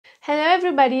Hello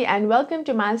everybody and welcome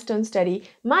to Milestone Study.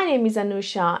 My name is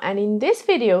Anusha and in this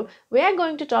video we are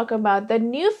going to talk about the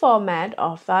new format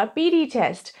of our PTE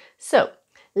test. So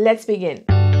let's begin.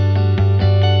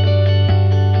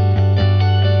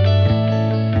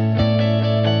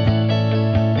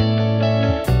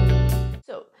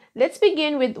 Let's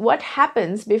begin with what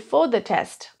happens before the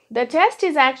test. The test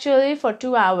is actually for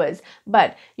 2 hours,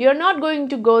 but you're not going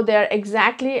to go there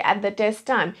exactly at the test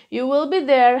time. You will be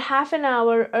there half an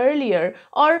hour earlier,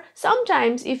 or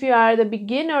sometimes if you are the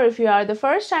beginner, if you are the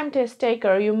first time test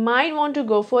taker, you might want to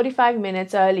go 45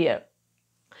 minutes earlier.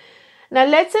 Now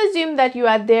let's assume that you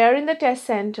are there in the test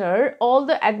center. All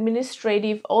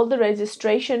the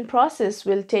registration process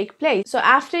will take place. So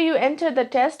after you enter the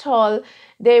test hall,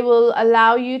 they will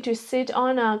allow you to sit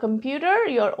on a computer,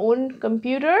 your own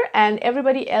computer, and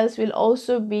everybody else will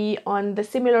also be on the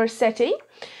similar setting.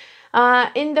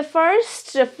 In the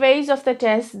first phase of the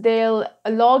test, they'll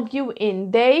log you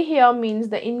in. They here means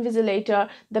the invigilator,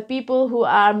 the people who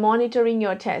are monitoring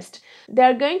your test.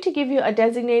 They're going to give you a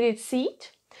designated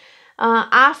seat.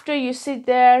 After you sit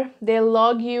there, they'll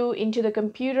log you into the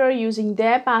computer using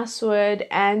their password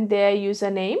and their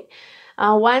username.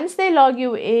 Once they log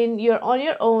you in, you're on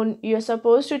your own. You're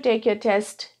supposed to take your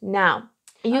test now.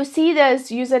 You see there's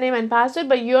username and password,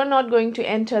 but you're not going to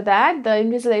enter that. The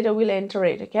invigilator will enter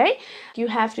it, okay? You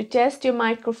have to test your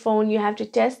microphone. You have to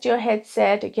test your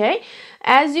headset, okay?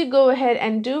 As you go ahead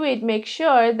and do it, make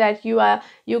sure that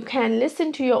you can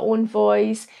listen to your own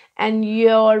voice and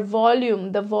your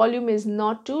volume. The volume is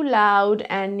not too loud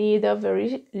and neither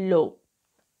very low.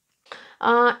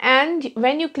 And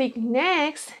when you click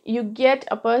next, you get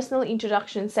a personal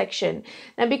introduction section.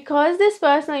 Now, because this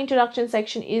personal introduction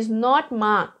section is not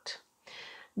marked,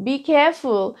 be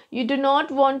careful. You do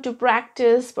not want to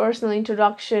practice personal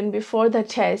introduction before the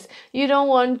test. You don't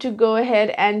want to go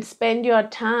ahead and spend your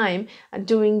time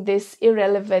doing this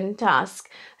irrelevant task.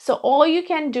 So all you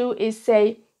can do is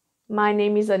say, "My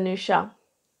name is Anusha."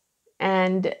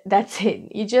 And that's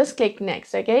it. You just click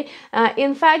next, okay?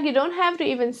 In fact, you don't have to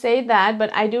even say that,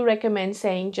 but I do recommend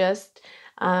saying just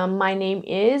my name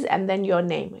is and then your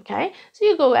name, okay? So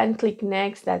you go and click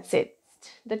next. That's it.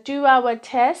 The 2-hour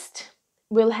test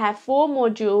will have 4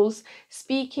 modules: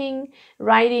 speaking,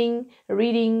 writing,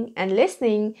 reading, and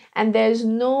listening, and there's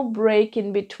no break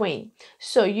in between.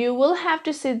 So you will have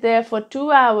to sit there for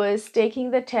 2 hours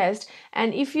taking the test,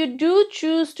 and if you do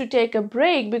choose to take a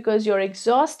break because you're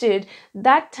exhausted,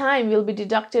 that time will be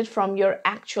deducted from your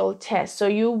actual test. So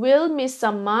you will miss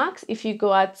some marks if you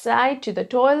go outside to the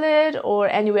toilet or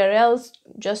anywhere else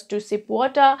just to sip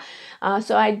water.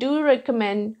 So I do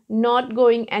recommend not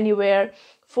going anywhere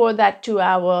for that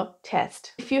 2-hour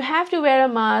test. If you have to wear a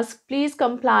mask, please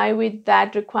comply with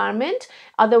that requirement.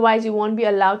 Otherwise, you won't be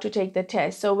allowed to take the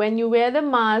test. So when you wear the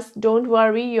mask, don't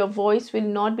worry, your voice will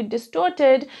not be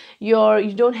distorted.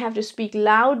 You don't have to speak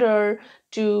louder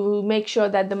to make sure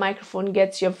that the microphone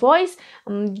gets your voice.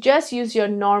 Just use your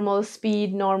normal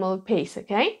speed, normal pace,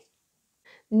 okay?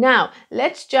 Now,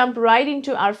 let's jump right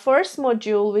into our first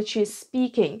module, which is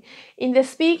speaking. In the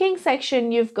speaking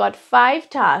section, you've got 5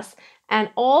 tasks. And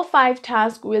all 5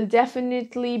 tasks will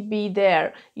definitely be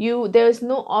there. There is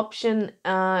no option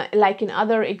like in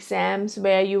other exams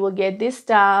where you will get this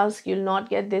task, you'll not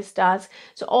get this task.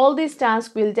 So all these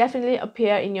tasks will definitely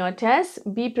appear in your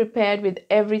test. Be prepared with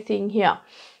everything here.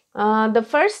 The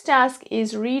first task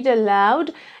is read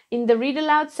aloud. In the read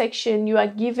aloud section, you are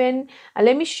given,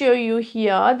 let me show you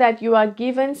here that you are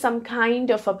given some kind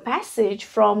of a passage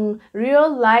from real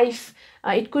life.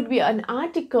 It could be an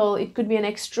article, it could be an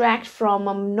extract from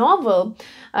a novel.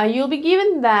 You'll be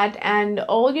given that, and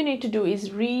all you need to do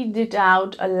is read it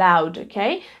out aloud,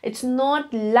 okay? It's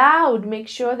not loud. Make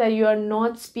sure that you are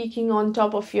not speaking on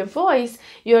top of your voice.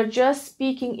 You're just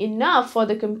speaking enough for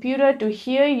the computer to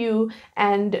hear you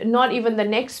and not even the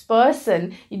next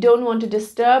person. You don't want to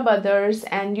disturb others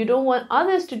and you don't want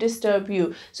others to disturb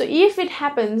you. So if it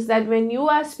happens that when you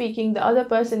are speaking, the other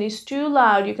person is too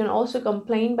loud, you can also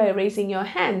complain by raising your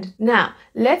hand. Now,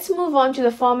 let's move on to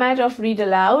the format of read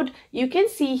aloud. You can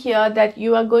see here that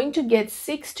you are going to get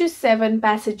 6 to 7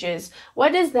 passages.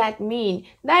 What does that mean?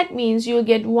 That means you'll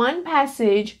get one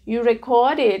passage, you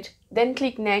record it, then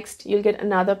click next, you'll get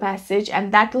another passage,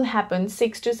 and that will happen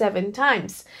 6 to 7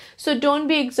 times. So don't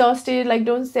be exhausted, like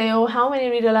don't say, oh, how many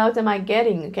read alouds am I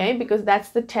getting, okay? Because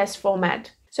that's the test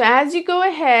format. So as you go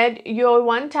ahead, your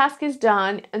one task is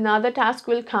done, another task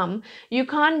will come. You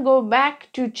can't go back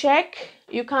to check,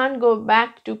 you can't go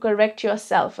back to correct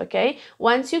yourself, okay?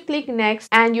 Once you click next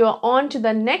and you're on to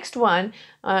the next one,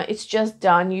 it's just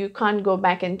done. You can't go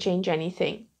back and change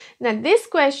anything. Now, this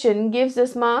question gives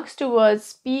us marks towards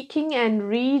speaking and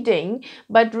reading,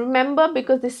 but remember,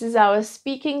 because this is our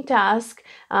speaking task,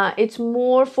 it's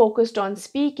more focused on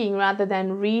speaking rather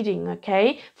than reading,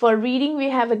 okay? For reading, we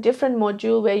have a different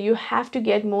module where you have to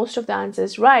get most of the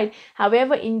answers right.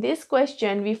 However, in this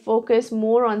question, we focus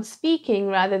more on speaking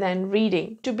rather than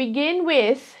reading. To begin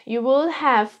with, you will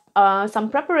have some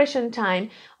preparation time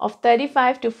of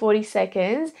 35 to 40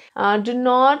 seconds. Do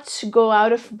not go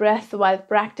out of breath while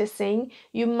practicing.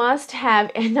 You must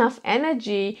have enough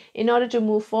energy in order to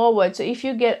move forward. So if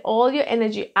you get all your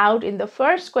energy out in the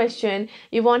first question,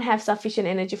 you won't have sufficient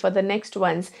energy for the next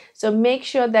ones. So make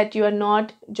sure that you are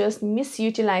not just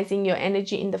misutilizing your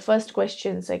energy in the first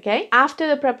questions, okay? After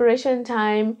the preparation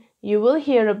time, you will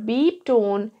hear a beep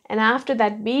tone, and after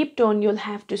that beep tone, you'll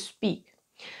have to speak.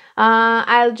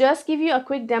 I'll just give you a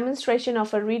quick demonstration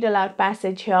of a read aloud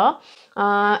passage here.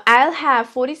 I'll have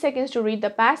 40 seconds to read the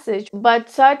passage,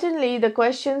 but certainly the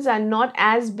questions are not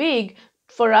as big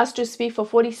for us to speak for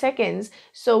 40 seconds.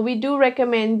 So we do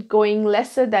recommend going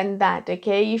lesser than that,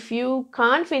 okay? If you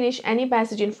can't finish any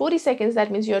passage in 40 seconds,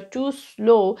 that means you're too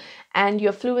slow and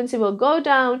your fluency will go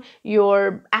down,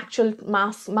 your actual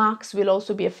marks will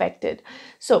also be affected.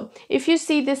 So if you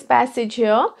see this passage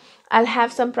here, I'll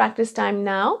have some practice time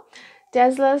now.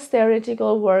 Tesla's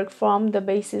theoretical work formed the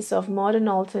basis of modern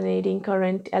alternating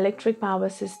current electric power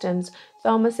systems.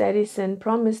 Thomas Edison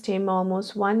promised him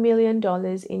almost $1 million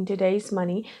in today's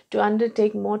money to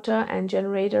undertake motor and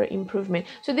generator improvement.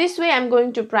 So this way I'm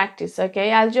going to practice,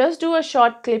 okay? I'll just do a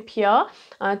short clip here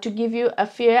to give you a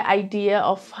fair idea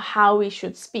of how we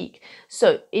should speak.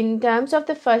 So in terms of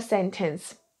the first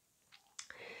sentence,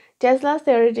 Tesla's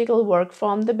theoretical work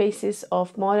formed the basis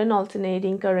of modern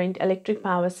alternating current electric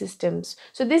power systems.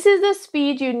 So this is the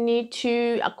speed you need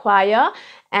to acquire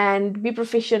and be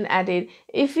proficient at it.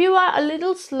 If you are a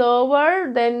little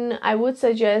slower, then I would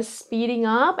suggest speeding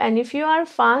up. And if you are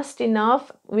fast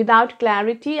enough without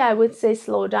clarity, I would say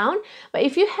slow down. But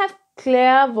if you have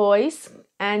clear voice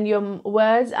and your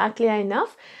words are clear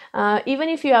enough, even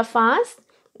if you are fast,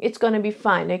 it's going to be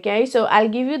fine, okay? So I'll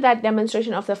give you that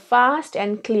demonstration of the fast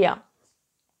and clear.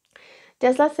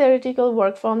 Tesla's theoretical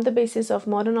work formed the basis of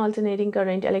modern alternating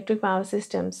current electric power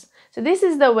systems. So this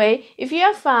is the way. If you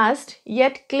are fast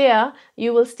yet clear,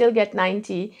 you will still get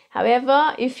 90.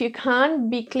 However, if you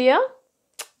can't be clear,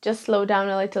 just slow down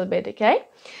a little bit, okay?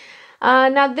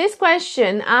 Now this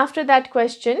question, after that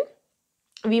question,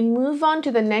 we move on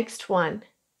to the next one.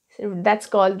 That's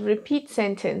called repeat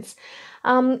sentence.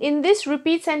 In this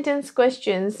repeat sentence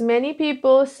questions, many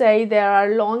people say there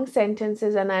are long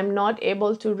sentences and I'm not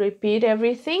able to repeat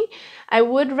everything. I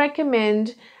would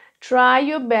recommend try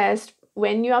your best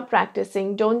when you are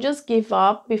practicing. Don't just give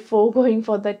up before going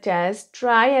for the test.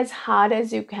 Try as hard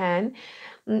as you can.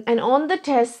 And on the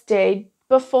test day,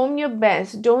 perform your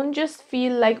best. Don't just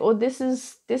feel like, oh,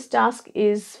 this task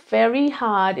is very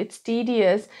hard, it's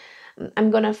tedious,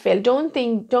 I'm gonna fail.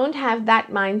 Don't have that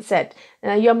mindset.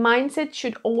 Your mindset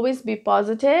should always be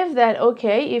positive, that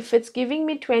okay, if it's giving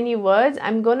me 20 words,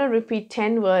 I'm gonna repeat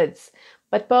 10 words,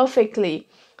 but perfectly.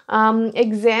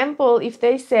 Example, if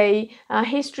they say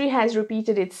history has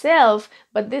repeated itself,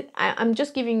 but I'm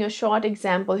just giving a short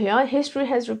example here. History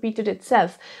has repeated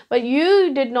itself, but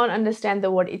you did not understand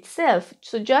the word itself,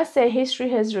 so just say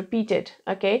history has repeated,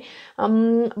 okay?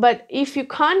 But if you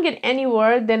can't get any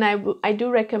word, then I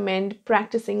do recommend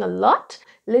practicing a lot.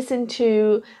 Listen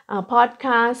to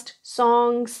podcast,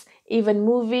 songs, even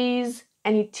movies,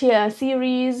 any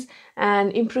series,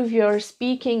 and improve your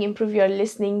speaking, improve your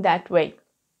listening that way.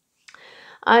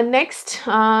 Next,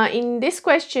 in this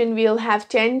question, we'll have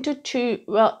 10 to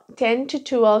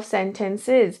 12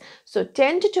 sentences. So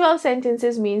 10 to 12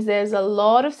 sentences means there's a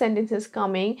lot of sentences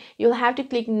coming. You'll have to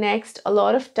click next a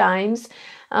lot of times.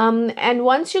 And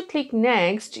once you click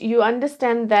next, you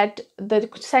understand that the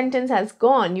sentence has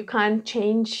gone. You can't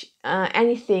change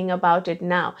anything about it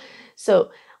now.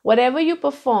 So whatever you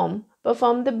perform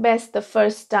the best the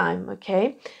first time,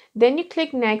 okay? Then you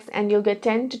click next and you'll get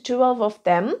 10 to 12 of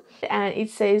them. And it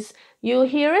says, you'll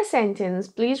hear a sentence.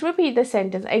 Please repeat the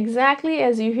sentence exactly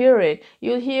as you hear it.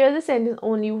 You'll hear the sentence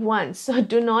only once. So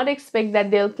do not expect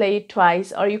that they'll play it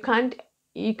twice, or you can't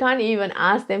even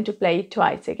ask them to play it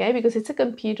twice, okay? Because it's a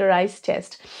computerized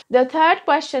test. The third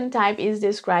question type is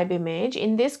describe image.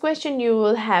 In this question, you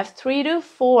will have 3 to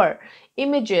 4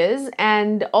 images,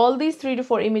 and all these 3 to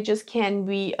 4 images can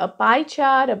be a pie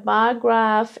chart, a bar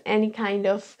graph, any kind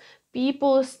of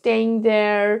people staying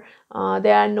there.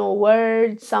 There are no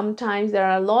words. Sometimes there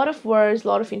are a lot of words, a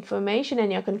lot of information,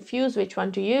 and you're confused which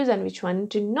one to use and which one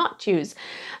to not use.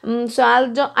 So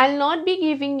I'll not be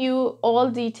giving you all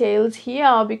details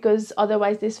here because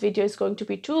otherwise this video is going to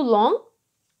be too long,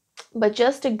 but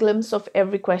just a glimpse of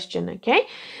every question. Okay,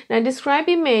 now describe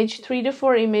image, 3 to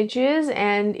 4 images,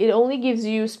 and it only gives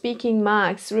you speaking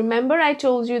marks. Remember, I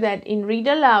told you that in read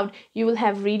aloud you will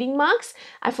have reading marks.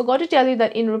 I forgot to tell you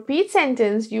that in repeat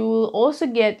sentence you will also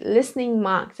get listening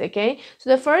marks. Okay, so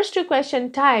the first two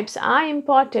question types are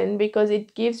important because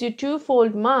it gives you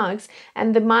twofold marks,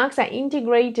 and the marks are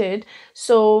integrated,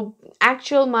 so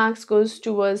actual marks goes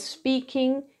towards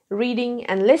speaking, reading,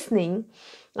 and listening.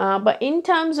 But in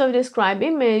terms of describe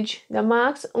image, the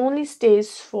marks only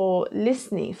stays for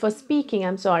listening, for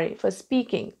speaking, for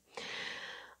speaking.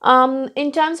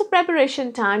 In terms of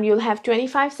preparation time, you'll have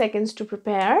 25 seconds to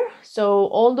prepare. So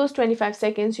all those 25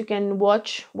 seconds, you can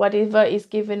watch whatever is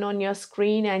given on your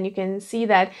screen, and you can see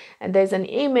that there's an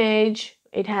image.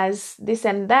 It has this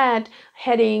and that,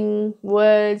 heading,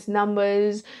 words,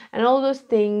 numbers, and all those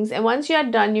things. And once you are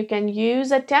done, you can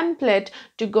use a template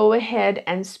to go ahead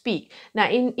and speak. Now,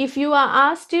 if you are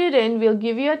our student, we'll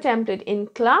give you a template in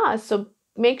class. So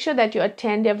make sure that you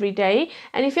attend every day.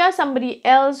 And if you are somebody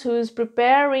else who's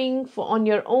preparing for on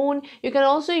your own, you can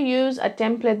also use a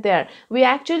template there. We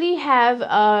actually have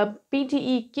a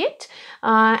PTE kit,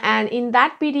 and in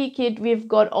that PTE kit we've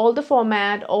got all the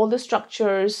format, all the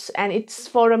structures, and it's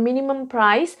for a minimum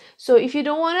price. So if you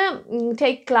don't want to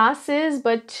take classes,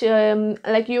 but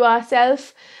like you are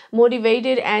self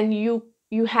motivated and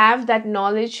you have that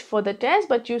knowledge for the test,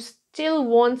 but you still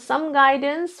want some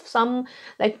guidance, some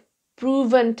like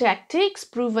proven tactics,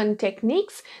 proven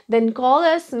techniques, then call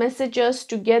us, message us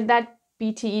to get that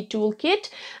PTE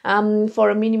toolkit for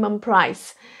a minimum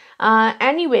price.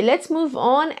 Anyway, let's move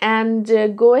on and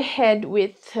go ahead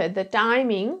with the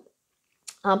timing.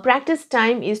 Practice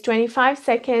time is 25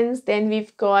 seconds. Then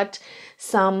we've got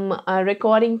some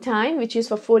recording time, which is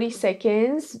for 40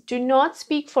 seconds. Do not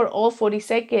speak for all 40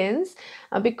 seconds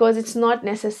because it's not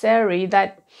necessary.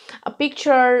 That a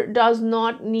picture does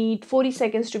not need 40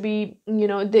 seconds to be,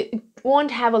 it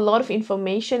won't have a lot of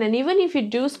information. And even if you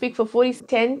do speak for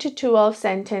 10 to 12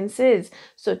 sentences.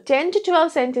 So 10 to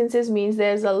 12 sentences means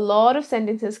there's a lot of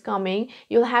sentences coming.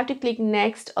 You'll have to click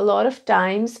next a lot of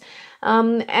times.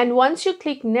 And once you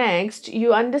click next,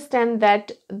 you understand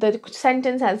that the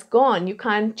sentence has gone. You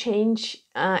can't change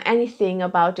anything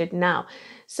about it now.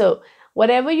 So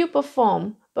whatever you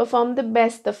perform the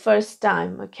best the first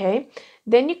time, okay?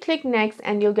 Then you click next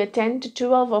and you'll get 10 to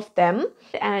 12 of them.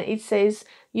 And it says,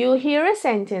 you'll hear a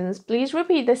sentence. Please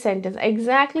repeat the sentence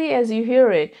exactly as you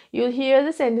hear it. You'll hear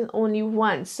the sentence only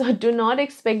once. So do not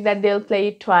expect that they'll play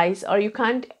it twice, or you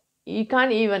can't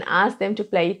even ask them to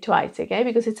play it twice, okay?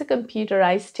 Because it's a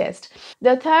computerized test.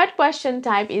 The third question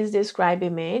type is describe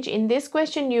image. In this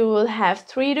question, you will have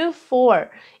 3 to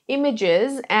 4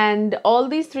 images, and all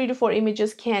these 3 to 4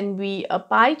 images can be a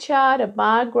pie chart, a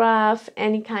bar graph,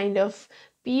 any kind of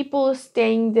people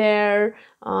staying there.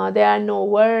 There are no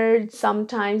words.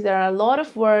 Sometimes there are a lot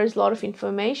of words, a lot of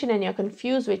information, and you're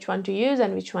confused which one to use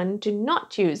and which one to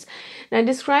not use. Now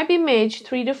describe image,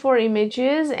 3 to 4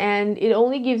 images, and it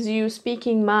only gives you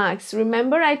speaking marks.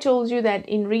 Remember, I told you that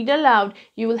in read aloud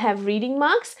you will have reading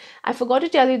marks. I forgot to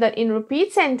tell you that in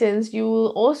repeat sentence you will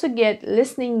also get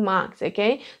listening marks.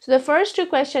 Okay, so the first two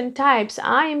question types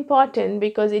are important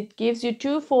because it gives you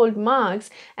twofold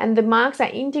marks, and the marks are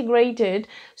integrated,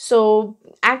 so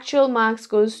actual marks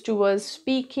goes towards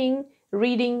speaking,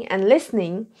 reading, and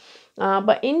listening.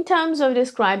 But in terms of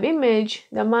describe image,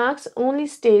 the marks only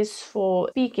stays for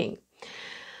speaking.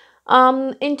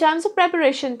 In terms of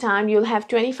preparation time, you'll have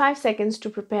 25 seconds to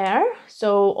prepare.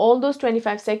 So all those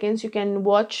 25 seconds, you can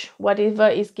watch whatever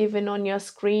is given on your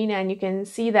screen, and you can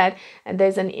see that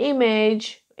there's an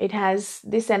image. It has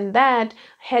this and that,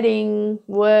 heading,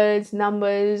 words,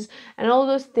 numbers, and all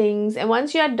those things. And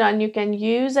once you are done, you can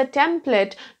use a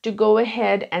template to go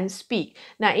ahead and speak.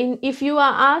 Now, if you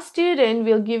are our student,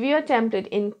 we'll give you a template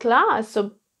in class.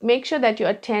 So make sure that you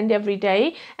attend every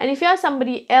day. And if you are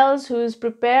somebody else who's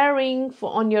preparing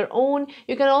for on your own,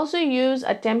 you can also use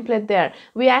a template there.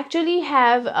 We actually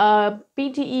have a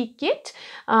PTE kit,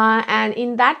 and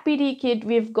in that PTE kit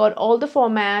we've got all the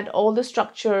format, all the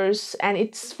structures, and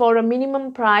it's for a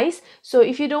minimum price. So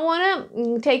if you don't want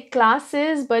to take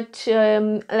classes, but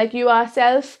like you are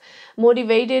self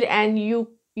motivated and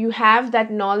you have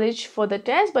that knowledge for the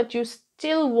test, but you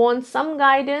still want some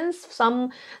guidance,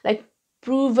 some like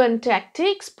proven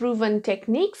tactics, proven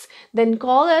techniques, then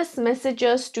call us, message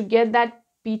us to get that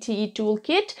PTE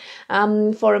toolkit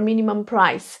for a minimum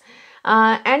price.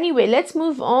 Anyway, let's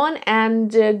move on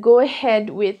and go ahead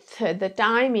with the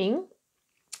timing.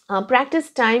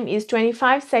 Practice time is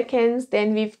 25 seconds.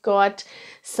 Then we've got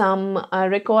some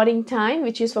recording time,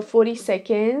 which is for 40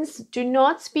 seconds. Do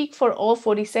not speak for all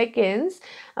 40 seconds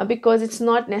because it's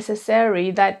not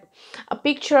necessary. That a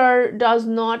picture does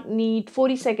not need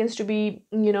 40 seconds to be,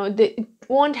 it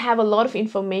won't have a lot of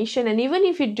information. And even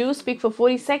if you do speak for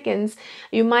 40 seconds,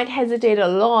 you might hesitate a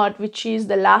lot, which is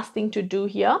the last thing to do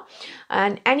here.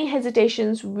 And any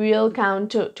hesitations will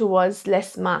count towards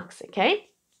less marks, okay?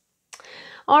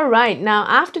 All right, now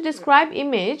after describe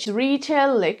image,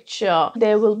 retell lecture.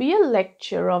 There will be a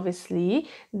lecture, obviously.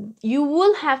 You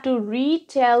will have to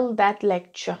retell that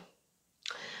lecture.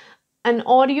 An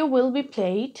audio will be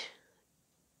played.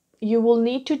 You will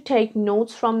need to take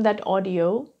notes from that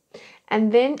audio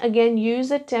and then again use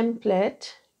a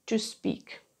template to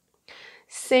speak.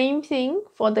 Same thing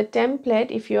for the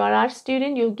template. If you are our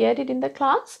student, you'll get it in the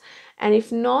class. And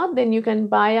if not, then you can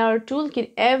buy our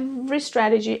toolkit. Every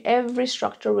strategy, every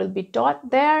structure will be taught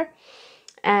there.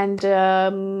 And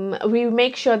we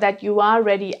make sure that you are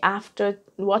ready after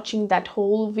watching that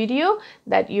whole video,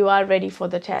 that you are ready for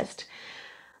the test.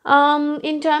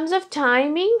 In terms of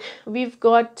timing, we've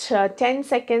got 10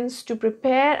 seconds to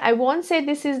prepare. I won't say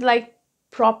this is like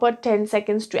proper 10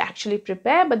 seconds to actually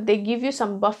prepare, but they give you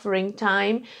some buffering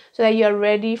time so that you're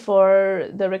ready for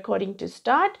the recording to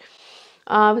start.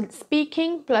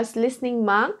 Speaking plus listening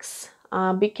marks.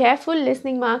 Be careful,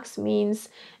 listening marks means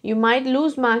you might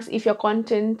lose marks if your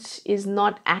content is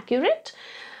not accurate.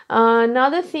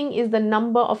 Another thing is the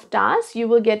number of tasks. You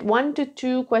will get 1 to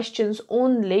 2 questions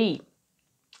only.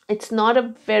 It's not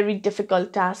a very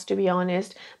difficult task, to be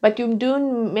honest, but you do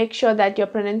make sure that your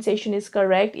pronunciation is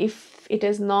correct. If it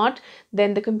is not,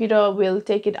 then the computer will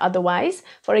take it otherwise.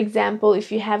 For example, if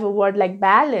you have a word like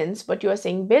balance, but you are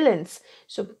saying balance,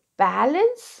 so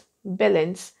balance,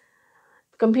 balance,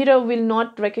 computer will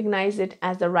not recognize it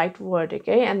as the right word,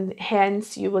 okay, and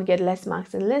hence you will get less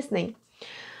marks in listening.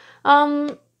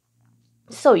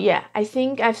 So yeah, I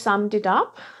think I've summed it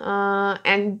up.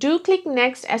 And do click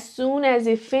next as soon as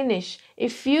you finish.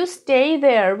 If you stay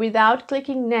there without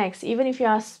clicking next, even if you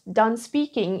are done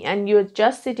speaking and you're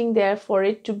just sitting there for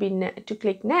it to be to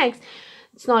click next,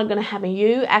 it's not going to happen.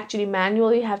 You actually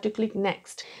manually have to click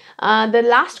next. The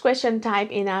last question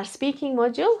type in our speaking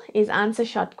module is answer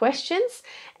short questions,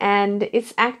 and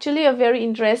it's actually a very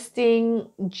interesting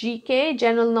GK,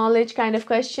 general knowledge kind of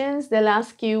questions. They'll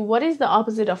ask you, what is the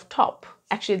opposite of top?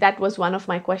 Actually, that was one of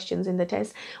my questions in the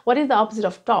test. What is the opposite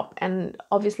of top? And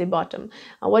obviously bottom.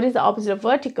 What is the opposite of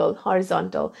vertical?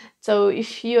 Horizontal. So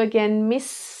if you again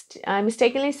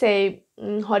mistakenly say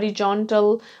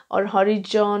horizontal or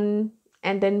horizon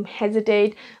and then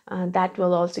hesitate, that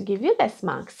will also give you less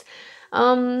marks.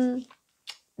 Then,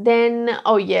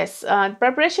 oh yes,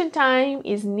 preparation time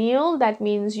is nil. That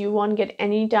means you won't get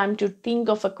any time to think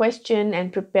of a question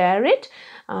and prepare it.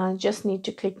 Just need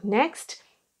to click next.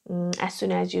 As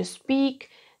soon as you speak,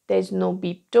 there's no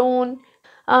beep tone.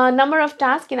 Number of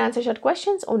tasks in answer short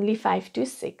questions, only 5 to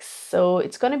 6. So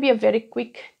it's going to be a very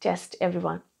quick test,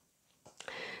 everyone.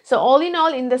 So all in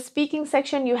all, in the speaking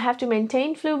section, you have to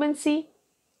maintain fluency,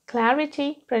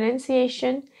 clarity,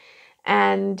 pronunciation,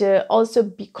 and also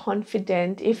be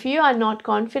confident. If you are not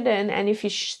confident and if you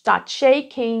start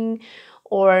shaking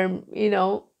or,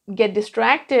 get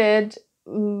distracted,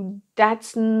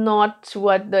 that's not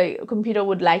what the computer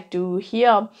would like to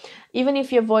hear. Even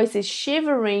if your voice is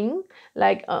shivering,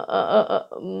 like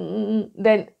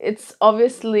then it's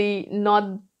obviously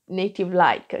not native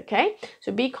like, okay?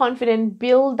 So be confident,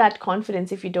 build that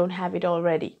confidence if you don't have it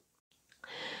already.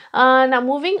 Now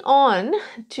moving on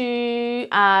to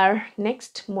our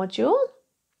next module,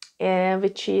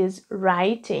 which is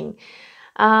writing.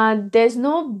 There's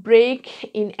no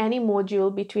break in any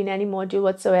module, between any module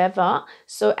whatsoever.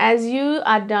 So as you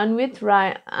are done with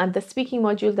the speaking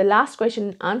module, the last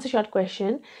question, answer short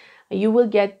question, you will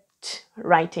get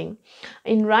writing.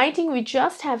 In writing, we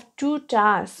just have 2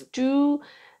 tasks, 2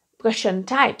 question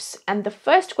types, and the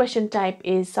first question type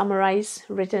is summarize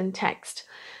written text.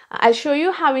 I'll show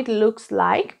you how it looks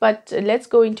like, but let's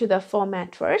go into the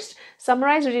format first.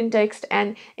 Summarize written text,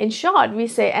 and in short, we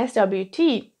say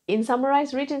SWT. In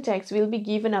summarized written text, we'll be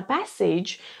given a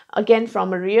passage, again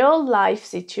from a real life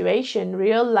situation,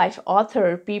 real life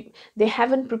author. They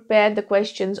haven't prepared the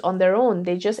questions on their own.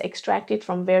 They just extract it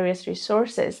from various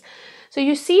resources. So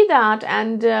you see that,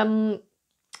 and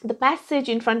the passage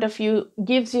in front of you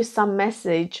gives you some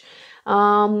message.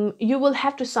 You will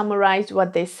have to summarize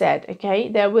what they said, okay?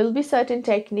 There will be certain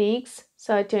techniques,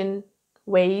 certain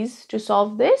ways to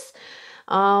solve this.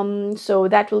 So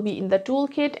that will be in the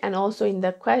toolkit, and also in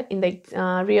the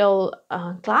real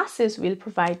classes we'll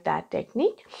provide that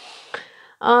technique.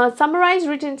 Summarize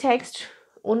written text,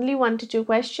 only 1 to 2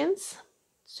 questions.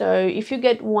 So if you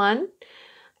get one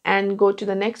and go to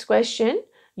the next question,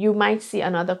 you might see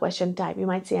another question type. You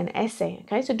might see an essay.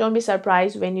 Okay, so don't be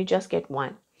surprised when you just get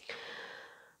one.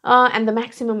 And the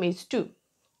maximum is 2.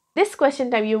 This question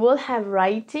type, you will have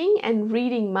writing and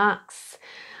reading marks.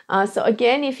 So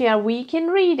again, if you are weak in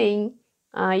reading,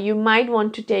 you might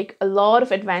want to take a lot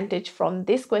of advantage from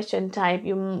this question type.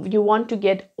 You want to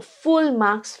get full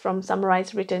marks from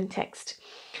summarized written text.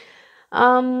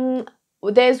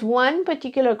 There's one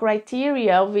particular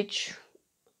criteria which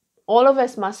all of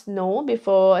us must know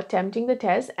before attempting the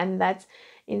test, and that's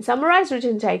in summarized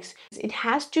written text, it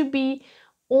has to be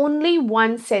only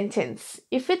 1 sentence.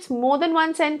 If it's more than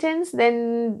 1 sentence,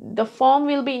 then the form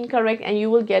will be incorrect and you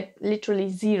will get literally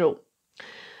 0.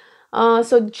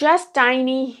 So just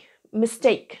tiny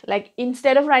mistake, like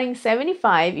instead of writing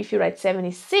 75, if you write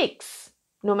 76,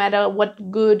 no matter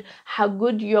how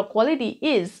good your quality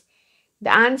is,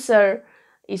 the answer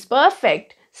is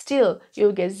perfect, still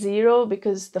you'll get 0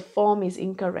 because the form is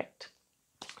incorrect.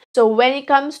 So when it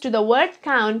comes to the word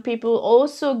count, people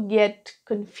also get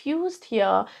confused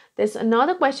here. There's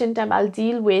another question type I'll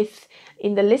deal with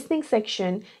in the listening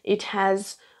section. It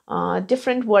has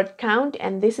different word count,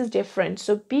 and this is different.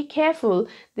 So be careful.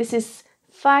 This is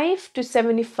 5 to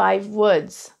 75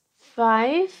 words.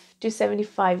 5 to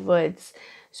 75 words.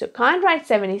 So can't write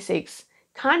 76,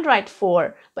 can't write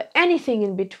 4, but anything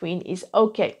in between is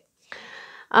okay.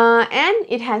 And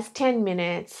it has 10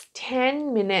 minutes.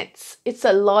 10 minutes. It's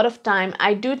a lot of time.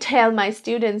 I do tell my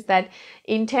students that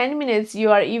in 10 minutes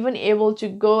you are even able to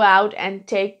go out and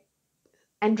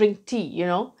drink tea, you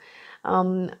know.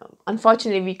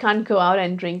 Unfortunately, we can't go out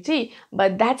and drink tea,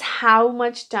 but that's how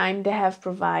much time they have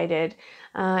provided.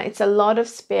 It's a lot of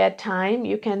spare time.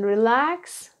 You can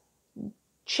relax,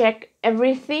 check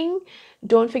everything.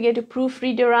 Don't forget to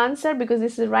proofread your answer, because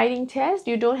this is a writing test.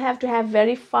 You don't have to have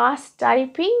very fast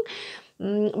typing,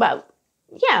 but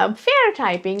yeah, fair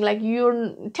typing, like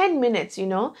you're 10 minutes, you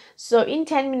know. So in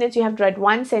 10 minutes you have to write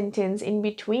 1 sentence in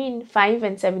between 5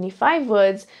 and 75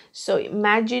 words. So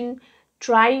imagine,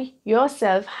 try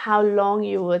yourself how long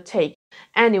you will take.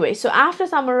 Anyway, so after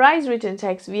summarize written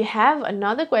text, we have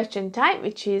another question type,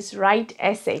 which is write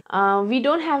essay. We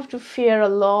don't have to fear a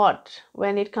lot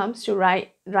when it comes to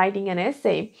writing an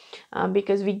essay,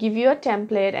 because we give you a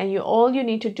template, and all you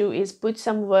need to do is put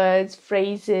some words,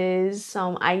 phrases,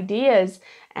 some ideas,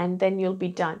 and then you'll be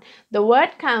done. The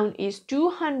word count is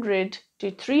 200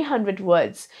 to 300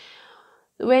 words.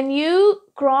 When you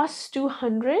cross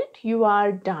 200, you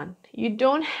are done. You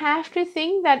don't have to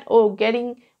think that, oh,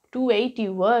 getting 280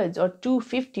 words or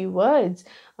 250 words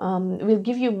will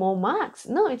give you more marks.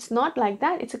 No, it's not like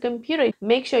that. It's a computer.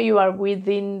 Make sure you are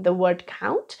within the word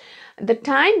count. The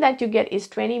time that you get is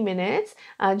 20 minutes.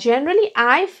 Generally,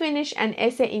 I finish an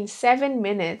essay in 7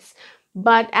 minutes.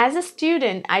 But as a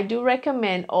student, I do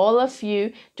recommend all of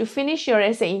you to finish your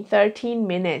essay in 13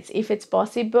 minutes if it's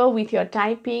possible, with your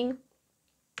typing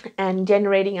and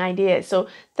generating ideas. So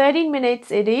 13 minutes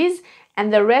it is,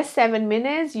 and the rest 7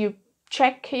 minutes you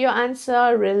check your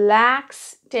answer,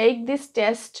 relax, take this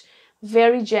test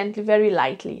very gently, very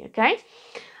lightly, okay?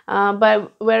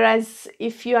 But whereas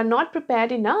if you are not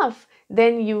prepared enough,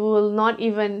 then you will not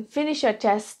even finish your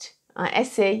test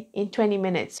essay in 20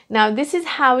 minutes. Now this is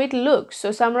how it looks.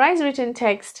 So summarize written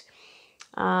text,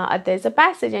 there's a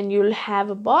passage and you'll have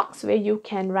a box where you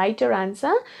can write your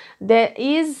answer. There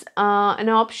is an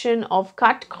option of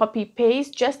cut, copy,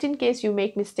 paste. Just in case you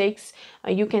make mistakes,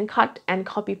 you can cut and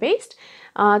copy paste.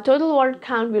 Total word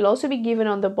count will also be given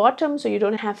on the bottom, so you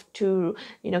don't have to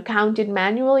count it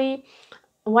manually.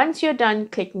 Once you're done,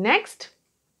 click next.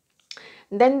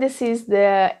 Then this is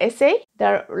the essay.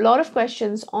 There are a lot of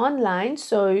questions online,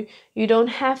 so you don't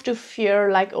have to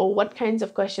fear like, oh, what kinds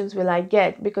of questions will I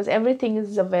get, because everything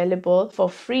is available for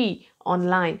free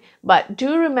online. But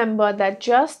do remember that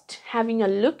just having a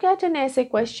look at an essay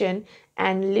question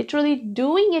and literally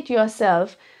doing it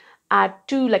yourself are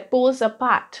two poles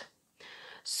apart.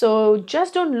 So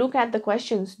just don't look at the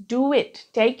questions, do it.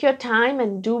 Take your time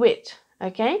and do it.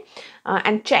 Okay,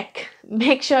 and check.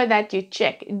 Make sure that you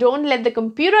check. Don't let the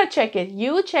computer check it.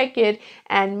 You check it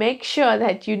and make sure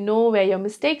that you know where your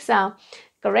mistakes are.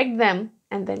 Correct them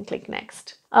and then click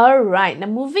next. All right, now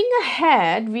moving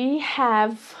ahead, we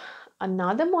have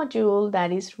another module,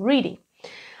 that is reading.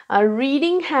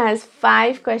 Reading has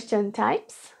 5 question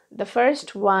types. The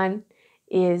first one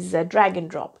is drag and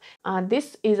drop.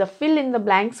 This is a fill in the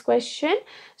blanks question.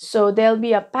 So there'll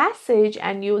be a passage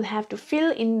and you'll have to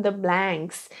fill in the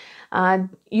blanks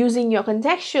using your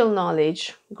contextual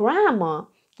knowledge, grammar,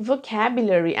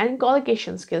 vocabulary, and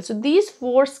collocation skills. So these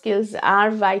 4 skills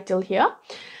are vital here,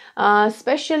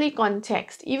 especially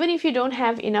context. Even if you don't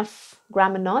have enough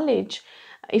grammar knowledge,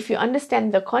 if you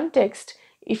understand the context,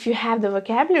 if you have the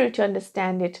vocabulary to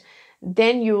understand it,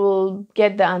 then you will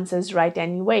get the answers right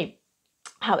anyway.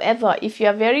 However, if you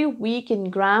are very weak in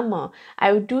grammar,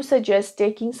 I would do suggest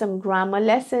taking some grammar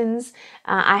lessons.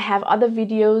 I have other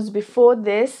videos before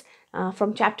this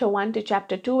from chapter 1 to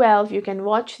chapter 12. You can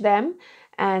watch them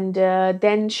and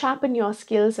then sharpen your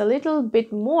skills a little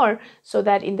bit more so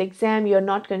that in the exam you're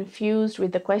not confused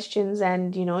with the questions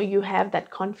and you have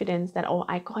that confidence that, oh,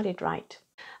 I got it right.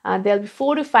 There'll be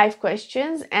 4 to 5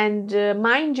 questions, and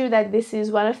mind you that this is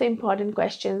one of the important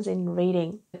questions in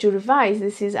reading. To revise,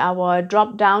 this is our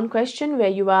drop down question where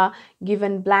you are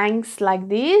given blanks like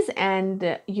these, and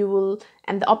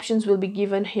the options will be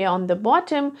given here on the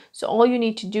bottom. So all you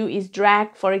need to do is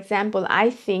drag. For example, I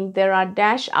think there are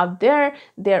dash out there,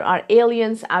 there are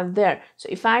aliens out there. So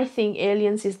if I think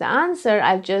aliens is the answer,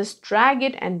 I'll just drag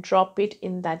it and drop it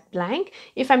in that blank.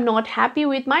 If I'm not happy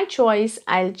with my choice,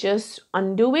 I'll just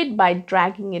undo it by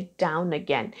dragging it down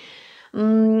again.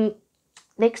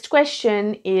 Next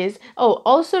question is,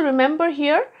 also remember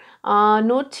here,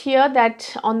 note here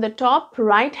that on the top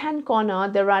right hand corner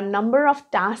there are a number of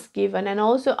tasks given and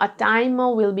also a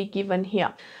timer will be given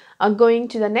here. Going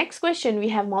to the next question, we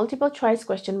have multiple choice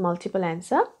question, multiple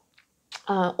answer.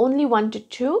 Only 1 to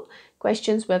 2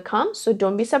 questions will come, so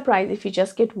don't be surprised if you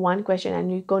just get one question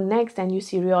and you go next and you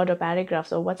see reorder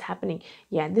paragraphs or what's happening.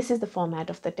 Yeah, this is the format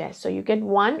of the test, so you get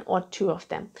 1 or 2 of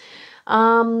them.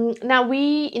 Now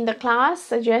we in the class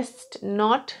suggest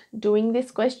not doing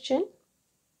this question,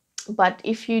 but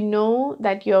if you know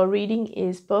that your reading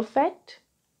is perfect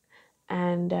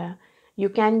and you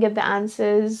can get the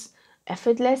answers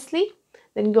effortlessly,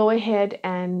 then go ahead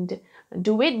and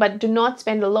do it, but do not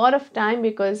spend a lot of time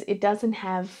because it doesn't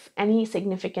have any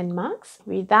significant marks.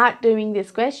 Without doing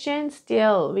this question,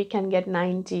 still we can get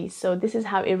 90. So this is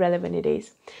how irrelevant it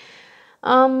is.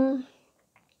 And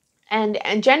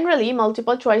generally,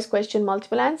 multiple choice question,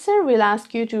 multiple answer will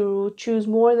ask you to choose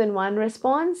more than one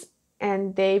response,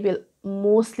 and they will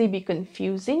mostly be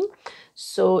confusing.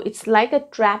 So it's like a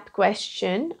trap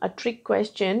question, a trick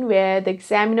question where the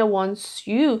examiner wants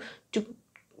you to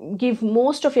give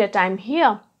most of your time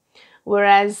here,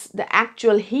 whereas the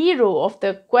actual hero of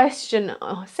the question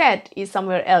set is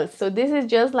somewhere else. So this is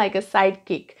just like a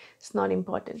sidekick. It's not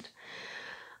important.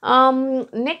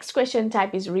 Next question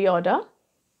type is reorder.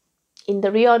 In the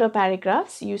reorder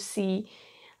paragraphs, you see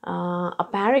a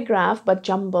paragraph but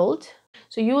jumbled.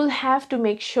 So you will have to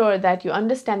make sure that you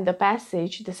understand the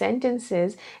passage, the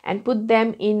sentences, and put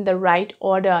them in the right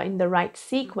order, in the right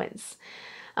sequence.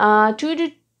 2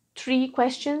 to 3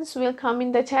 questions will come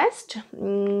in the test,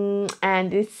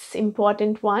 and it's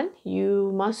important one.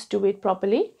 You must do it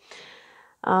properly.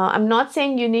 I'm not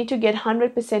saying you need to get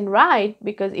 100% right,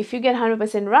 because if you get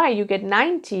 100% right, you get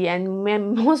 90, and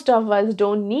most of us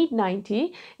don't need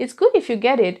 90. It's good if you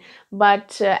get it,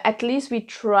 but at least we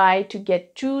try to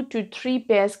get 2 to 3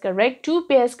 pairs correct. 2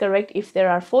 pairs correct if there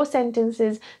are 4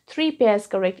 sentences, 3 pairs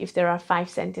correct if there are 5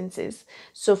 sentences.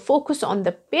 So focus on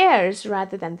the pairs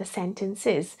rather than the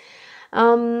sentences,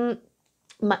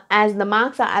 as the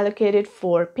marks are allocated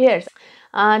for pairs.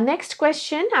 Next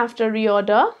question after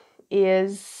reorder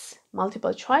is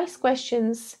multiple choice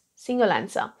questions, single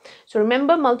answer. So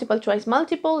remember, multiple choice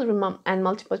multiple and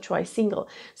multiple choice single.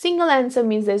 Single answer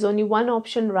means there's only one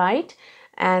option right,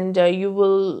 and you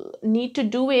will need to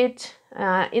do it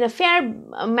in a fair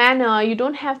manner. You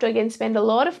don't have to again spend a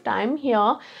lot of time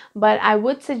here, but I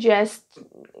would suggest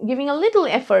giving a little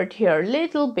effort here,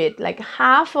 little bit, like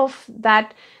half of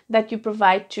that you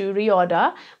provide to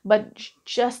reorder, but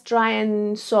just try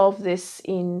and solve this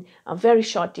in a very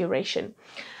short duration.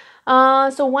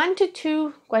 So 1 to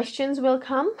 2 questions will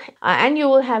come, and you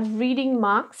will have reading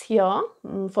marks here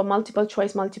for multiple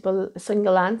choice, multiple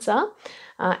single answer,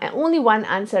 and only one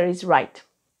answer is right.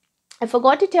 I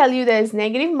forgot to tell you there is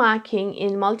negative marking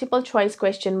in multiple choice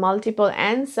question, multiple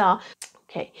answer.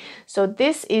 Okay, so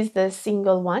this is the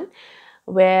single one,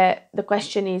 where the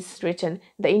question is written,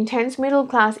 the intense middle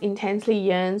class intensely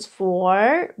yearns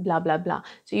for blah blah blah.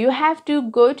 So you have to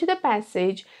go to the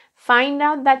passage, find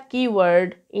out that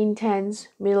keyword, intense,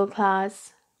 middle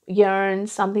class,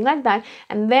 yearns, something like that,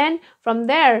 and then from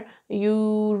there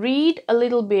you read a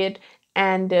little bit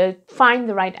and find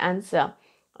the right answer.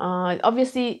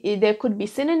 Obviously there could be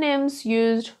synonyms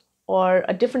used or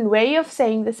a different way of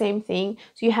saying the same thing.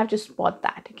 So you have to spot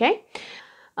that, okay?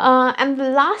 And the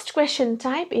last question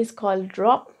type is called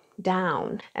drop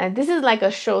down. And this is like a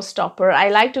showstopper. I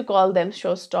like to call them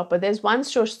showstopper. There's one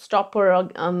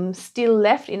showstopper still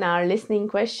left in our listening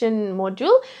question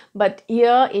module, but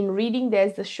here in reading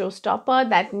there's the showstopper.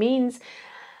 That means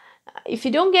if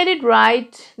you don't get it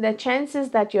right, the chances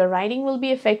that your writing will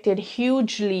be affected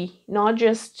hugely, not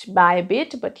just by a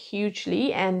bit, but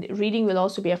hugely, and reading will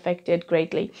also be affected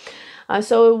greatly.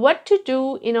 So what to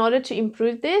do in order to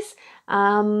improve this?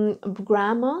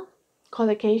 Grammar,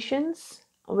 collocations.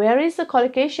 Where is the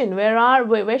collocation?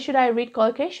 Where should I read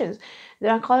collocations?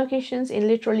 There are collocations in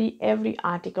literally every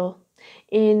article,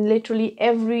 in literally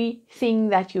everything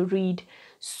that you read.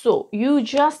 So you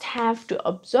just have to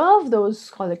observe those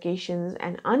collocations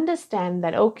and understand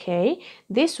that, okay,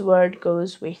 this word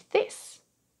goes with this.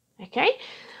 Okay,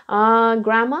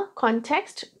 grammar,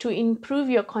 context. To improve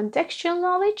your contextual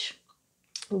knowledge,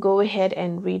 go ahead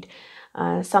and read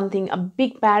a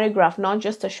big paragraph, not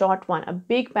just a short one, a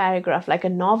big paragraph like a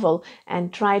novel,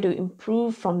 and try to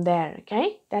improve from there.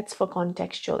 Okay, that's for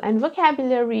contextual. And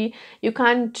vocabulary, you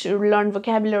can't learn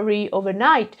vocabulary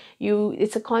overnight.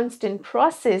 It's a constant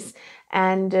process,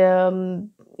 and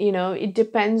it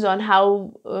depends on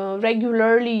how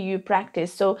regularly you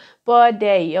practice. So per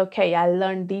day, okay, I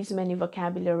learned these many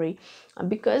vocabulary.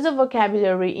 Because of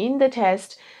vocabulary in the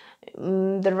test,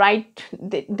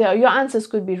 your answers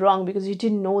could be wrong because you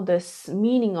didn't know the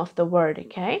meaning of the word.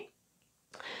 Okay,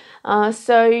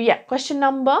 so yeah, question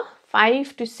number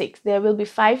 5 to 6. There will be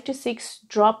 5 to 6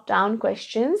 drop down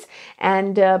questions,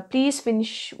 and please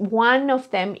finish one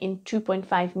of them in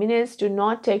 2.5 minutes. Do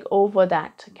not take over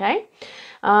that. Okay,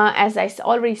 as I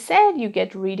already said, you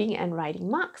get reading and writing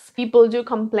marks. People do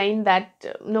complain that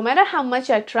no matter how much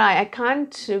I try, I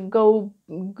can't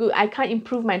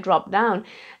improve my drop down,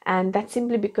 and that's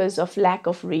simply because of lack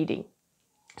of reading.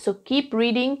 So keep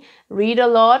reading, read a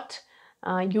lot.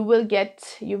 You will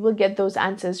get those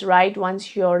answers right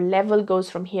once your level goes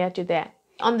from here to there.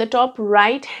 On the top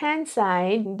right hand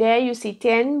side, there you see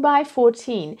 10 by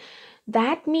 14.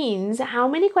 That means how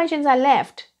many questions are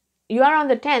left? You are on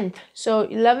the 10th. So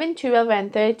 11, 12,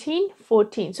 and 13,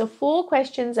 14. So 4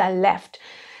 questions are left.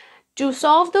 To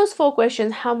solve those 4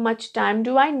 questions, how much time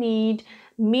do I need?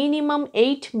 Minimum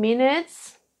 8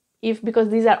 minutes. Because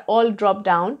these are all drop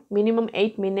down, minimum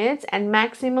 8 minutes and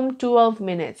maximum 12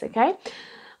 minutes. Okay,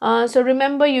 so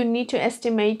remember, you need to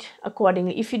estimate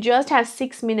accordingly. If you just have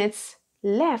 6 minutes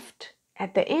left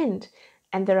at the end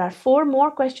and there are 4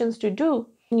 more questions to do,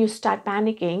 you start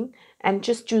panicking and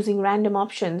just choosing random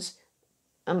options,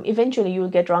 eventually you will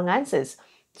get wrong answers.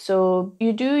 So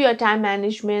you do your time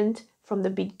management from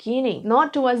the beginning,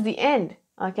 not towards the end.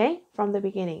 Okay, from the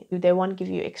beginning. They won't give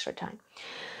you extra time.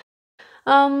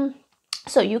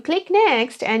 So you click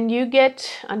next and you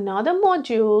get another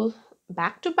module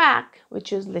back to back,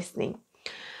 which is listening.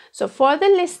 So for the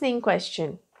listening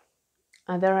question,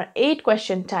 there are 8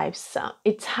 question types.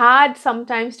 It's hard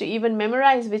sometimes to even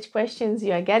memorize which questions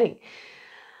you are getting.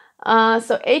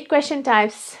 So 8 question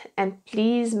types, and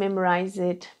please memorize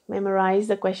it. Memorize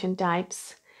the question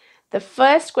types. The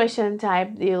first question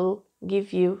type they'll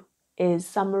give you is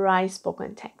summarize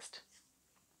spoken text.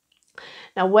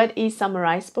 Now, what is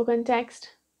summarize spoken text?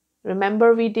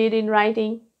 Remember, we did in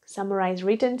writing summarize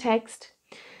written text.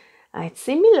 It's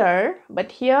similar,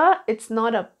 but here it's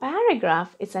not a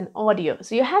paragraph, it's an audio.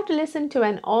 So you have to listen to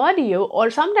an audio, or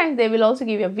sometimes they will also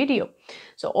give you a video.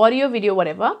 So audio, video,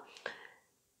 whatever.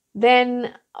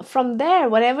 Then from there,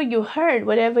 whatever you heard,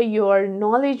 whatever your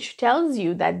knowledge tells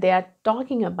you that they are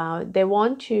talking about,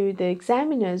 the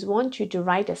examiners want you to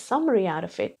write a summary out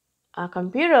of it. A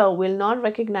computer will not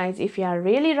recognize if you are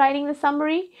really writing the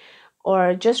summary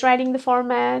or just writing the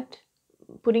format,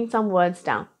 putting some words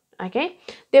down. Okay,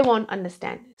 they won't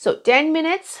understand. So 10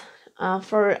 minutes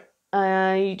for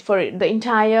the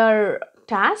entire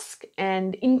task,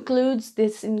 and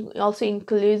also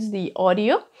includes the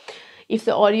audio. If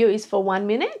the audio is for 1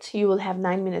 minute, you will have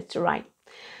 9 minutes to write.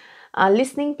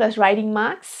 Listening plus writing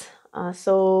marks.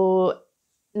 So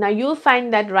now you'll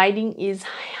find that writing is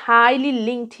highly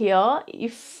linked here.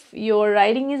 If your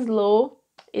writing is low,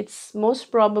 it's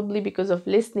most probably because of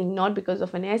listening, not because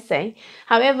of an essay.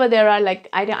 However, there are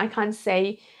I can't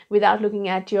say without looking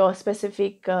at your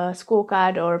specific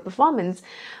scorecard or performance,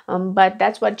 but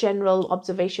that's what general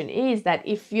observation is, that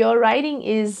if your writing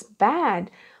is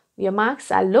bad, your marks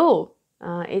are low,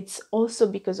 it's also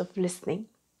because of listening.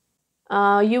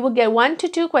 You will get 1 to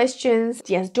 2 questions.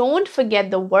 Yes, don't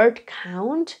forget the word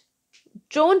count.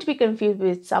 Don't be confused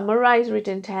with summarize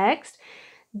written text.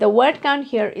 The word count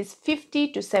here is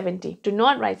 50 to 70. Do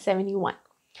not write 71.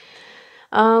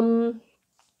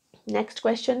 Next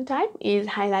question type is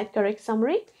highlight correct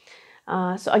summary.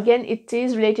 So again, it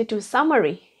is related to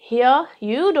summary. Here,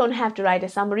 you don't have to write a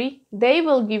summary. They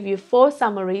will give you 4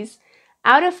 summaries.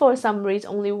 Out of 4 summaries,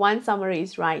 only 1 summary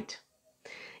is right.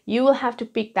 You will have to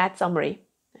pick that summary.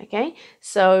 Okay,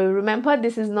 so remember,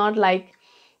 this is not like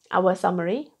our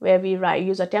summary where we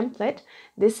use a template.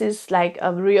 This is like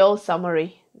a real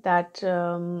summary that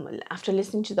after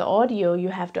listening to the audio, you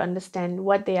have to understand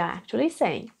what they are actually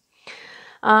saying.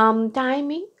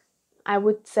 Timing, I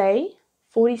would say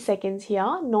 40 seconds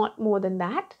here, not more than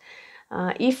that.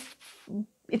 If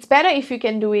it's better if you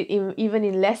can do it even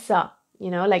in lesser,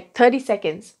 like 30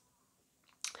 seconds.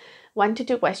 1 to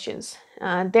 2 questions.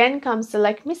 Then comes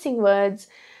select missing words.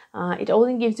 It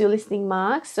only gives you listening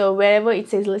marks. So wherever it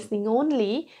says listening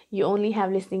only, you only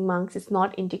have listening marks. It's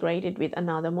not integrated with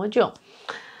another module.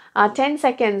 10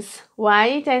 seconds.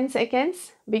 Why 10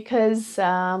 seconds? Because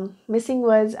missing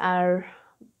words are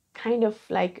kind of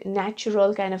like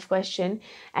natural kind of question.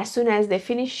 As soon as they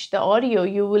finish the audio,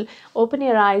 you will open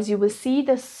your eyes, you will see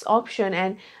this option,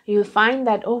 and you'll find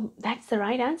that, oh, that's the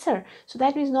right answer. So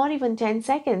that means not even 10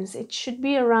 seconds. It should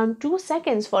be around 2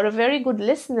 seconds. For a very good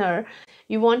listener,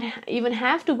 you won't even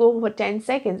have to go for 10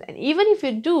 seconds. And even if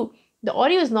you do, the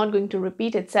audio is not going to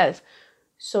repeat itself.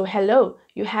 So hello,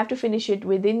 you have to finish it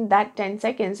within that 10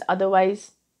 seconds.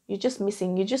 Otherwise, you're just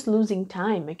losing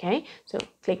time. Okay, so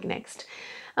click next.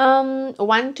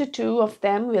 1 to 2 of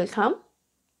them will come.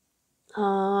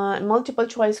 Multiple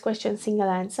choice question, single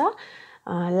answer.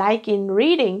 Like in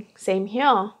reading, same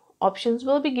here. Options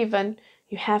will be given.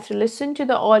 You have to listen to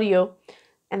the audio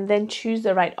and then choose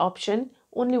the right option.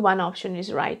 Only one option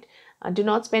is right. Do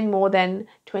not spend more than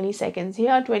 20 seconds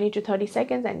here, 20 to 30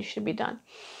 seconds, and you should be done.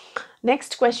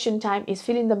 Next question time is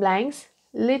fill in the blanks.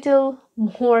 Little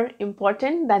more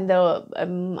important than the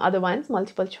other ones,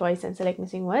 multiple choice and select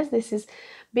missing words. This is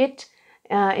bit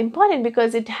important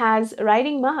because it has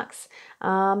writing marks.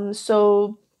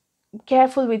 So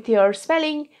careful with your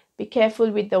spelling, be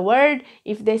careful with the word.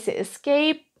 If they say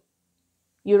escape,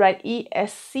 you write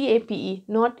ESCAPE,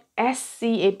 not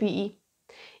SCAPE.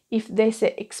 If they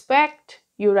say expect,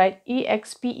 you write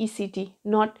EXPECT,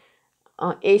 not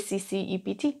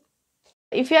ACCEPT.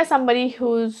 If you are somebody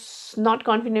who's not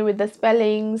confident with the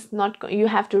spellings, you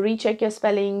have to recheck your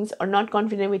spellings, or not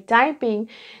confident with typing,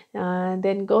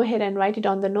 then go ahead and write it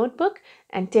on the notebook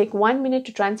and take 1 minute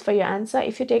to transfer your answer.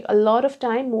 If you take a lot of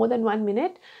time, more than 1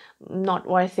 minute, not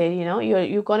worth it.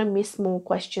 You're gonna miss more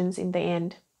questions in the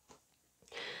end.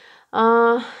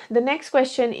 The next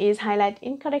question is highlight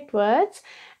incorrect words.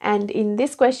 And in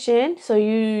this question, so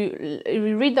you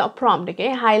read the prompt,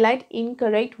 okay? Highlight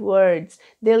incorrect words.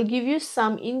 They'll give you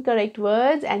some incorrect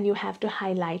words and you have to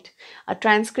highlight. A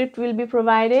transcript will be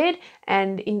provided,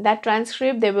 and in that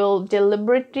transcript, they will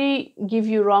deliberately give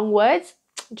you wrong words.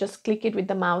 Just click it with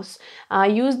the mouse.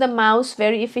 Use the mouse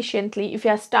very efficiently. If you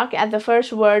are stuck at the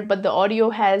first word, but the audio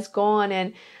has gone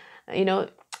and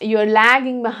you're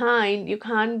lagging behind, you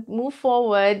can't move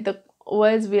forward, the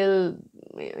words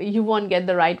you won't get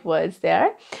the right words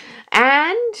there.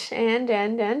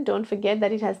 And don't forget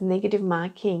that it has negative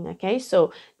marking. Okay,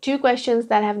 so 2 questions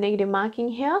that have negative marking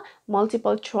here: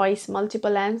 multiple choice,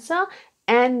 multiple answer,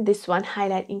 and this one,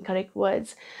 highlight incorrect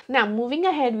words. Now moving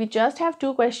ahead, we just have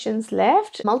 2 questions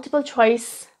left: multiple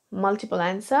choice, multiple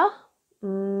answer.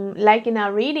 Like in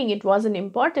our reading, it wasn't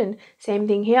important. Same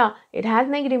thing here. It has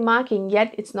negative marking,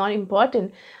 yet it's not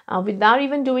important. Without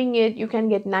even doing it, you can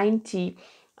get 90.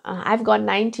 I've got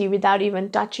 90 without even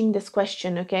touching this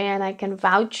question, okay? And I can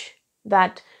vouch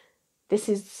that this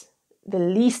is the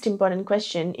least important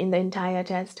question in the entire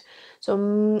test.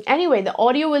 So anyway, the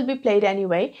audio will be played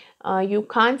anyway. You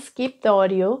can't skip the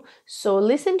audio. So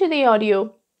listen to the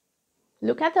audio,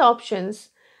 look at the options,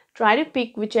 try to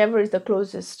pick whichever is the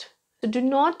closest. So do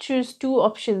not choose 2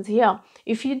 options here.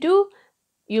 If you do,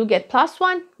 you'll get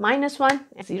 +1, -1,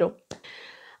 and 0.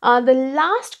 The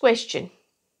last question,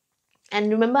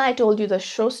 and remember I told you the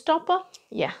showstopper?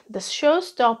 Yeah, the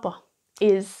showstopper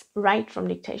is write from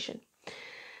dictation.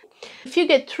 If you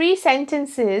get 3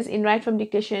 sentences in write from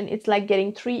dictation, it's like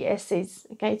getting 3 essays.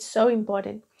 Okay, it's so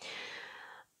important.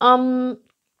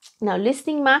 Now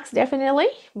listening marks definitely,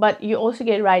 but you also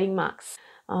get writing marks.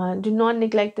 Do not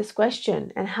neglect this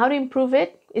question. And how to improve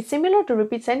it? It's similar to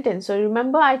repeat sentence. So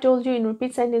remember I told you in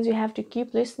repeat sentence you have to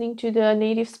keep listening to the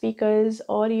native speakers,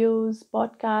 audios,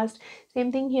 podcast.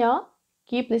 Same thing here.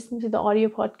 Keep listening to the audio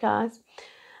podcast,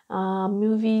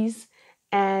 movies,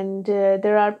 and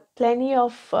there are plenty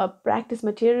of practice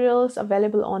materials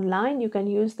available online. You can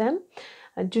use them.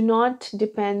 Do not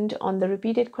depend on the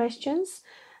repeated questions.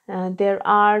 There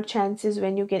are chances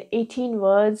when you get 18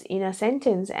 words in a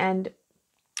sentence and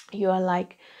you are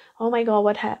like, oh my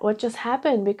god, what just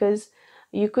happened, because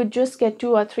you could just get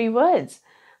 2 or 3 words.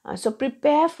 So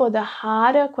prepare for the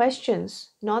harder questions,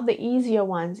 not the easier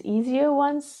ones. Easier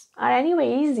ones are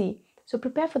anyway easy, so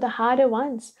prepare for the harder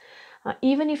ones.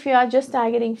 Even if you are just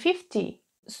targeting 50,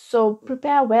 so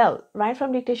prepare well. Right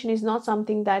from dictation is not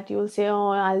something that you will say, oh,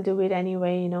 I'll do it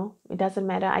anyway, it doesn't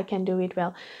matter, I can do it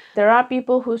well. There are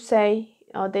people who say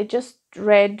they just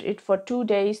read it for 2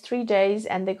 days, 3 days,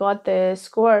 and they got the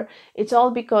score. It's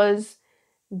all because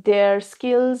their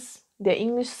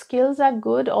English skills are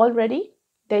good already.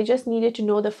 They just needed to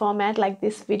know the format, like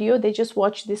this video. They just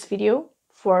watched this video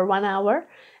for 1 hour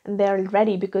and they're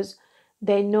ready because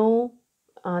they know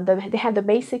they have the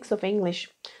basics of English.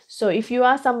 So if you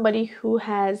are somebody who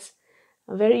has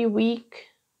a very weak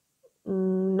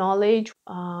knowledge,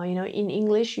 in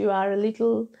English, you are a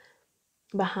little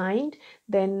behind,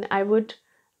 then I would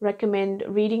recommend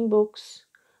reading books,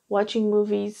 watching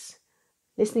movies,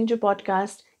 listening to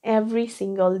podcasts every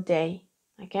single day.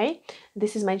 Okay,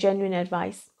 this is my genuine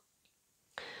advice.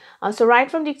 So right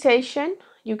from dictation,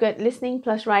 you get listening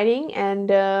plus writing,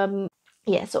 and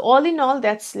yeah, so all in all,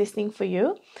 that's listening for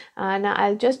you. Now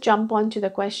I'll just jump on to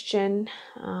the question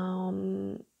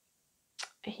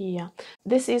here.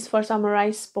 This is for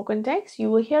summarized spoken text.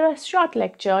 You will hear a short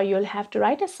lecture. You'll have to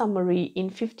write a summary in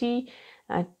 50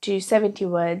 to 70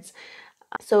 words.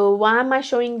 So why am I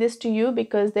showing this to you?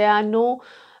 Because there are no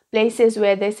places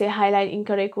where they say highlight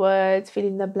incorrect words, fill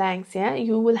in the blanks. Yeah,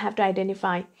 you will have to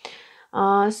identify.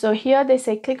 So here they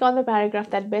say click on the paragraph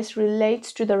that best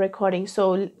relates to the recording.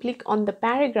 So click on the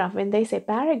paragraph. When they say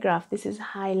paragraph, this is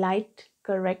highlight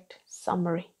correct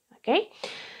summary. Okay.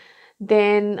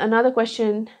 Then another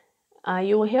question,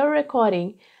 you will hear a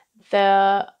recording.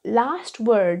 The last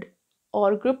word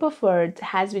or group of words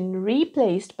has been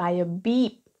replaced by a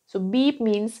beep. So beep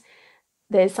means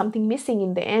there's something missing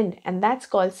in the end, and that's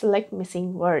called select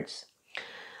missing words.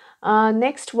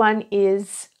 Next one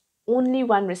is only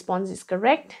one response is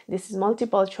correct. This is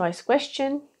multiple choice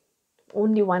question.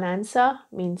 Only one answer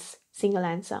means single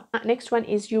answer. Next one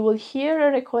is you will hear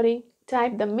a recording,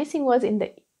 type the missing words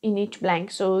in each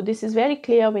blank. So this is very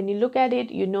clear. When you look at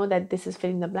it, you know that this is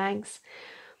filling the blanks.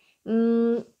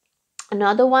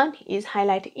 Another one is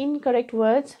highlight incorrect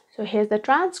words. So here's the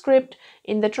transcript.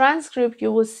 In the transcript,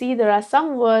 you will see there are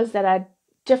some words that are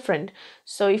different.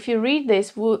 So if you read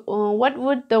this, what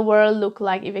would the world look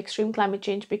like if extreme climate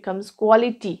change becomes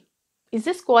quality? Is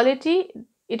this quality?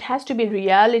 It has to be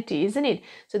reality, isn't it?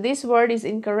 So this word is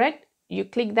incorrect. You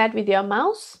click that with your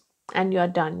mouse and you're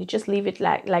done. You just leave it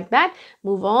like that,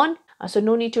 move on. So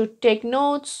no need to take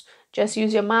notes, just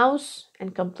use your mouse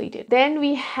and complete it. Then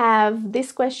we have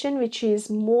this question, which is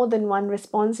more than one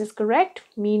response is correct,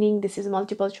 meaning this is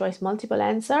multiple choice, multiple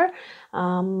answer.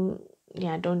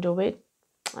 Yeah, don't do it.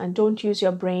 And don't use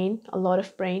your brain, a lot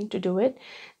of brain to do it.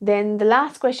 Then the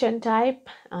last question type,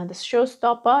 the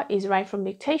showstopper, is right from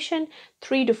dictation,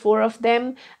 3 to 4 of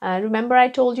them. Remember I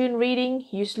told you in reading,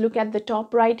 you just look at the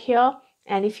top right here,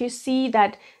 and if you see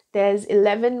that there's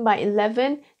 11 by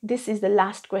 11, this is the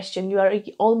last question. You are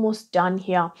almost done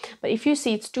here. But if you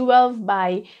see it's 12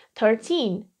 by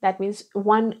 13, that means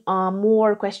one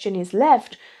more question is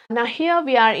left. Now here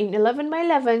we are in 11 by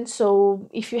 11. So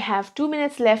if you have 2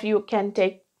 minutes left, you can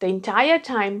take the entire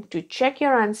time to check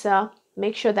your answer,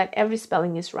 make sure that every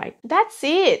spelling is right. That's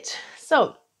it.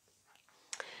 So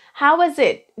how was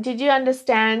it? Did you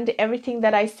understand everything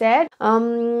that I said?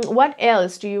 What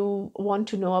else do you want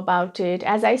to know about it?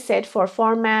 As I said, for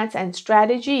formats and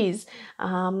strategies,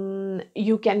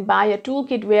 you can buy a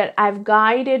toolkit where I've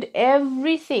guided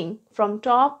everything from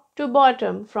top to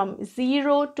bottom, from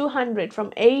 0 to 100,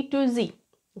 from A to Z.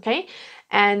 Okay,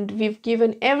 and we've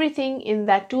given everything in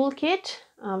that toolkit,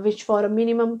 which for a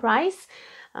minimum price.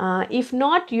 If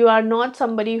not, you are not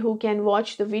somebody who can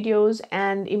watch the videos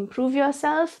and improve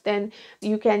yourself, then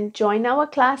you can join our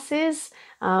classes.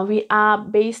 We are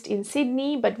based in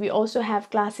Sydney, but we also have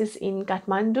classes in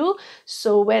Kathmandu.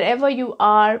 So wherever you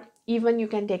are, even you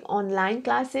can take online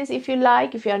classes if you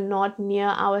like. If you are not near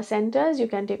our centers, you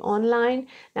can take online.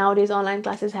 Nowadays, online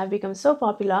classes have become so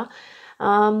popular.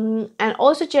 And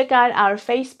also check out our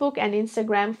Facebook and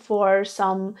Instagram for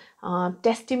some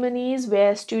testimonies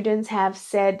where students have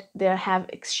said they have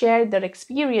shared their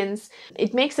experience.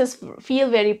 It makes us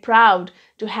feel very proud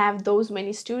to have those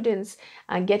many students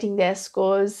getting their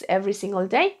scores every single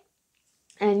day.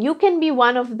 And you can be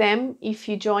one of them if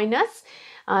you join us.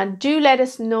 Do let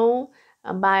us know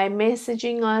by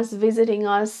messaging us, visiting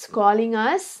us, calling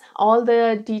us. All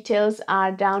the details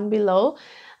are down below.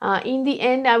 In the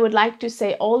end, I would like to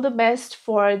say all the best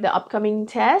for the upcoming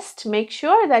test. Make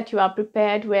sure that you are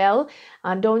prepared well.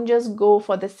 Don't just go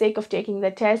for the sake of taking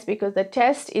the test, because the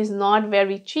test is not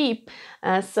very cheap.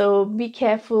 So be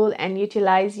careful and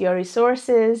utilize your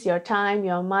resources, your time,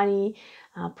 your money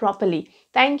properly.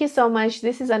 Thank you so much.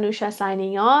 This is Anusha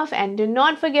signing off, and do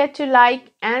not forget to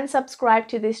like and subscribe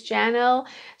to this channel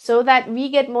so that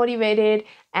we get motivated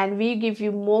and we give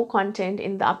you more content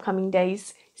in the upcoming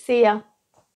days. See ya.